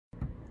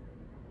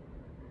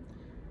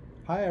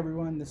Hi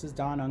everyone, this is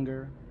Don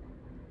Unger.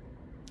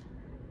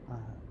 Uh,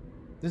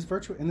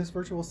 in this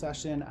virtual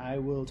session, I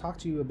will talk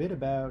to you a bit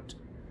about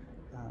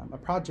a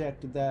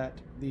project that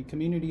the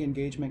Community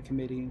Engagement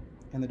Committee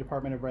and the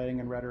Department of Writing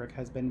and Rhetoric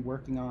has been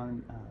working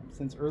on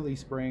since early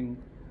spring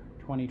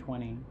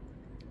 2020.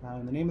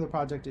 The name of the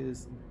project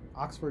is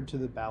Oxford to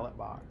the Ballot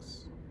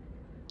Box.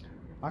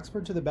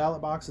 Oxford to the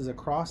Ballot Box is a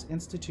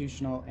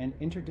cross-institutional and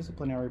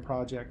interdisciplinary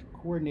project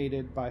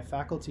coordinated by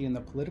faculty in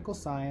the political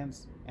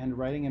science and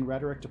writing and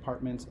rhetoric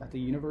departments at the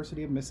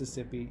University of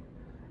Mississippi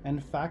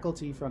and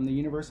faculty from the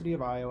University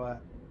of Iowa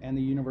and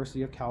the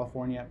University of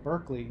California at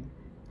Berkeley,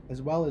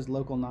 as well as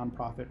local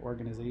nonprofit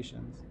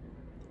organizations.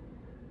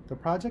 The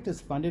project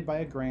is funded by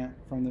a grant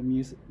from the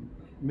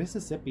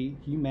Mississippi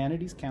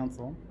Humanities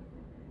Council,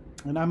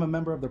 and I'm a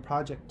member of the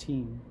project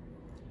team.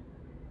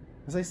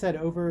 As I said,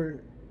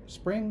 over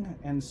spring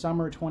and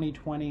summer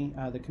 2020,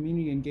 the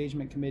Community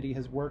Engagement Committee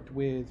has worked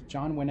with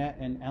John Winnett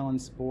and Alan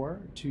Spohr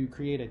to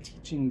create a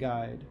teaching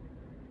guide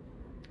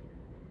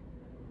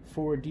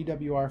for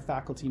DWR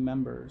faculty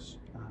members.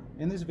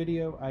 In this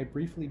video, I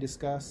briefly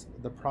discuss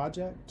the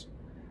project,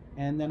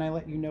 and then I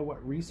let you know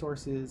what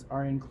resources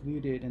are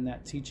included in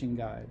that teaching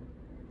guide.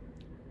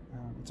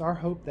 It's our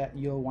hope that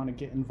you'll want to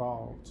get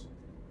involved.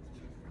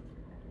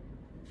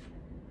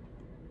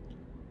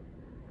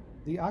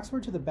 The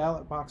Oxford to the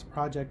Ballot Box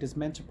project is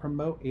meant to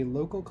promote a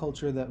local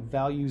culture that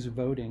values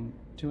voting,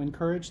 to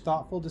encourage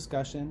thoughtful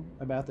discussion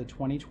about the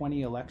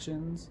 2020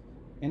 elections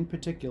in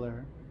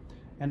particular,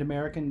 and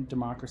American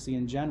democracy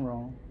in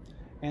general,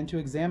 and to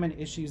examine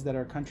issues that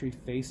our country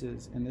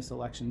faces in this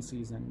election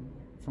season,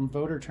 from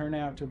voter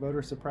turnout to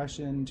voter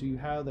suppression to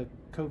how the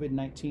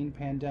COVID-19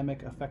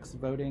 pandemic affects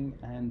voting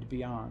and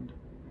beyond.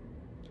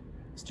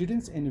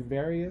 Students in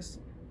various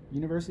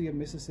University of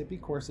Mississippi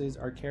courses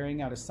are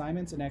carrying out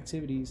assignments and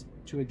activities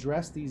to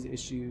address these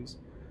issues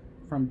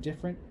from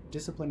different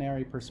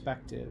disciplinary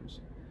perspectives.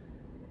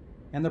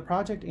 And the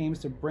project aims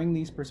to bring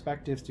these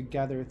perspectives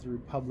together through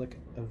public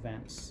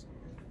events.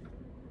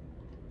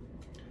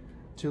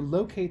 To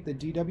locate the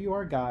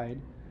DWR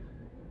guide,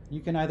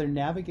 you can either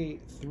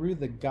navigate through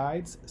the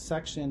guides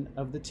section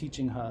of the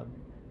teaching hub,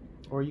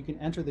 or you can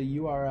enter the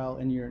URL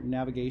in your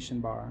navigation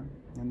bar.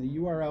 And the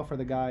URL for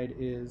the guide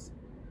is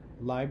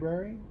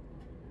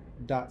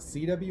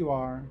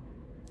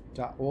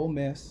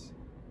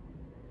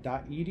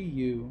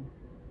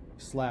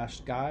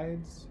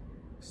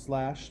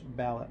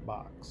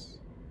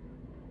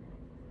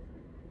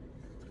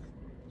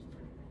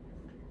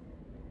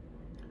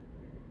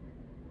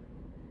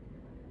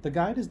The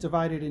guide is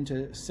divided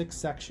into 6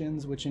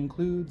 sections, which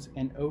includes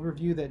an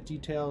overview that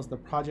details the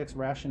project's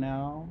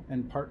rationale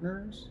and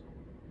partners,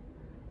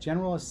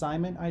 general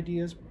assignment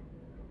ideas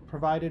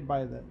provided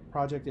by the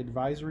Project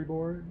Advisory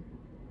Board,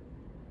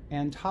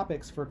 and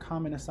topics for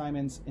common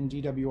assignments in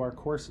DWR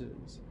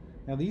courses.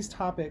 Now, these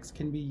topics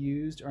can be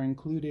used or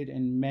included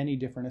in many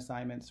different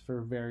assignments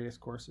for various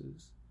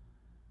courses.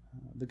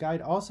 The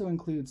guide also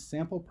includes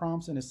sample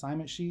prompts and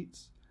assignment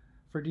sheets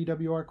for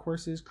DWR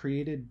courses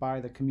created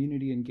by the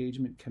Community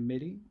Engagement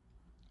Committee,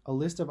 a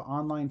list of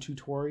online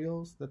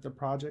tutorials that the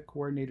project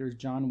coordinators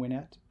John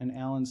Winnett and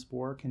Alan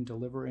Spohr can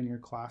deliver in your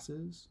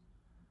classes,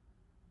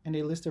 and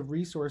a list of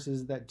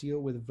resources that deal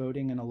with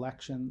voting and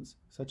elections,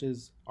 such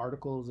as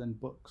articles and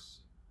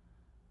books,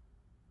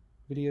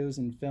 videos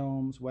and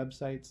films,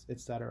 websites,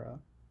 etc.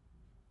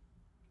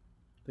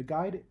 The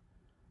guide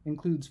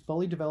includes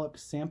fully developed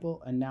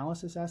sample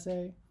analysis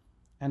essay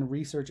and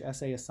research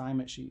essay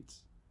assignment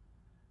sheets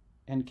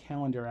and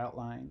calendar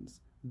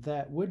outlines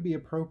that would be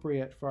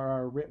appropriate for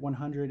our RIT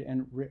 100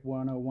 and RIT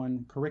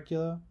 101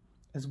 curricula,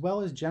 as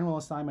well as general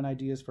assignment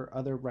ideas for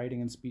other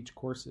writing and speech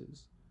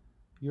courses.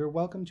 You're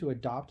welcome to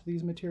adopt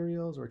these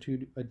materials or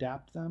to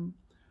adapt them.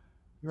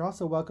 You're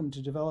also welcome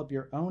to develop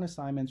your own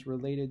assignments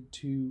related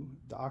to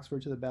the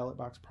Oxford to the Ballot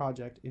Box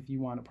project if you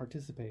want to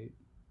participate.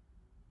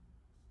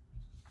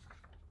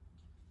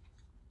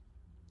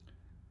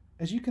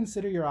 As you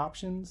consider your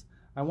options,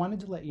 I wanted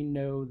to let you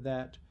know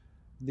that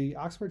the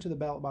Oxford to the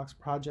Ballot Box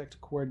project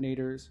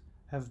coordinators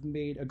have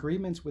made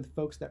agreements with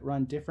folks that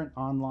run different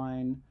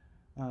online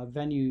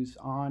venues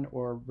on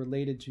or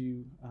related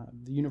to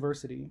the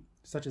university,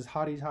 such as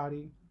Hotty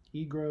Toddy,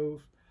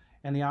 eGrove,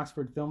 and the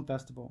Oxford Film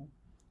Festival.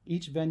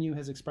 Each venue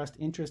has expressed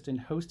interest in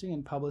hosting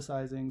and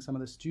publicizing some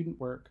of the student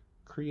work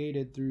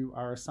created through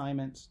our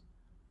assignments.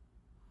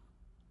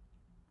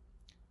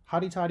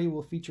 Hotty Toddy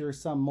will feature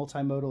some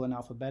multimodal and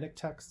alphabetic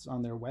texts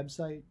on their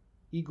website.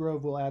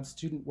 eGrove will add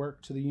student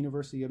work to the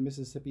University of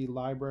Mississippi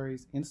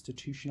Library's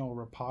institutional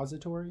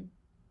repository.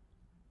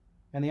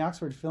 And the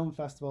Oxford Film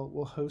Festival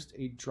will host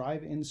a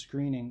drive-in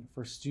screening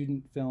for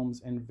student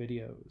films and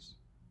videos.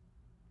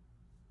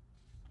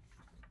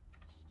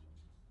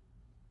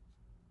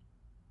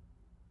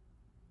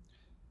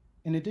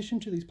 In addition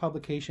to these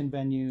publication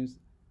venues,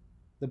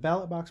 the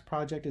Ballot Box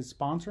project is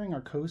sponsoring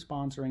or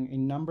co-sponsoring a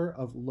number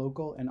of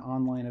local and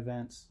online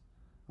events.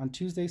 On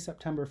Tuesday,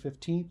 September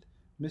 15th,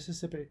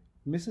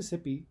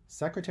 Mississippi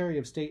Secretary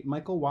of State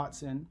Michael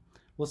Watson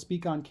will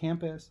speak on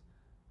campus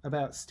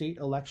about state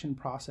election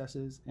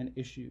processes and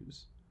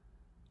issues.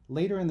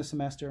 Later in the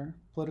semester,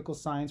 political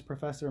science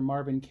professor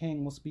Marvin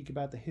King will speak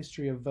about the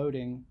history of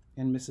voting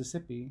in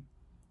Mississippi,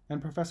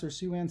 and Professor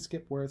Sue Ann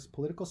Skipworth's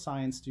political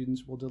science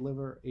students will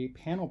deliver a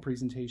panel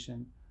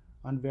presentation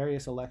on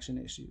various election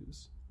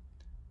issues.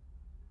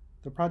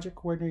 The project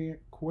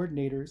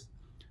coordinators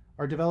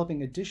are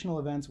developing additional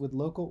events with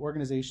local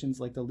organizations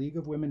like the League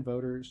of Women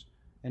Voters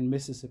and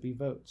Mississippi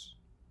Votes.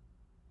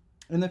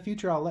 In the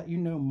future, I'll let you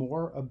know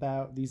more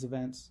about these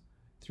events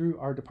through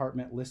our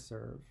department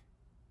listserv.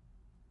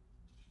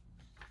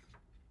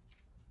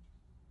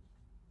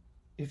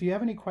 If you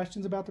have any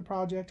questions about the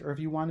project, or if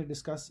you want to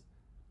discuss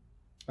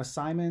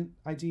assignment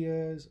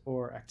ideas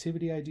or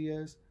activity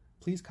ideas,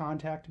 please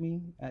contact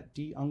me at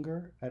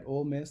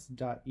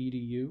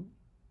dunger@olemiss.edu.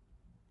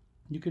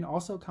 You can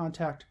also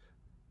contact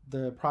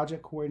the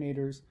project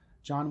coordinators,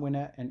 John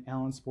Winnett and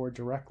Alan Spohr,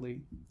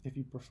 directly if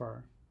you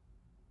prefer.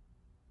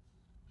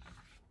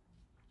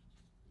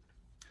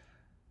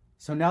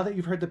 So now that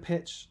you've heard the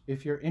pitch,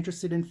 if you're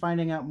interested in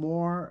finding out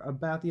more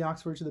about the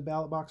Oxford to the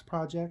Ballot Box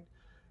project,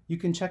 you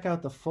can check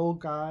out the full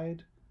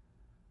guide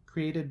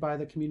created by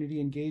the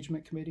Community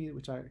Engagement Committee,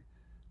 which I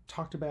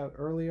talked about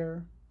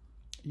earlier.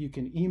 You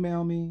can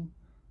email me.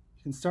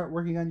 You can start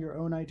working on your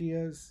own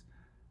ideas.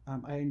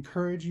 I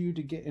encourage you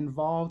to get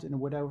involved in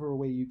whatever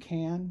way you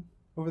can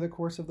over the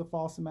course of the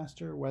fall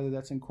semester, whether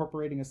that's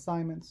incorporating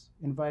assignments,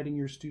 inviting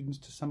your students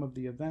to some of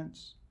the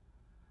events.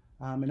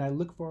 And I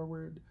look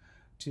forward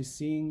to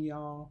seeing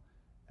y'all.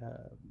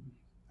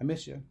 I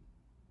miss you.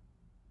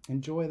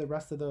 Enjoy the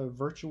rest of the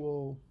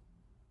virtual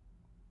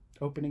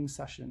opening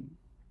session.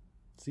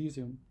 See you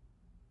soon.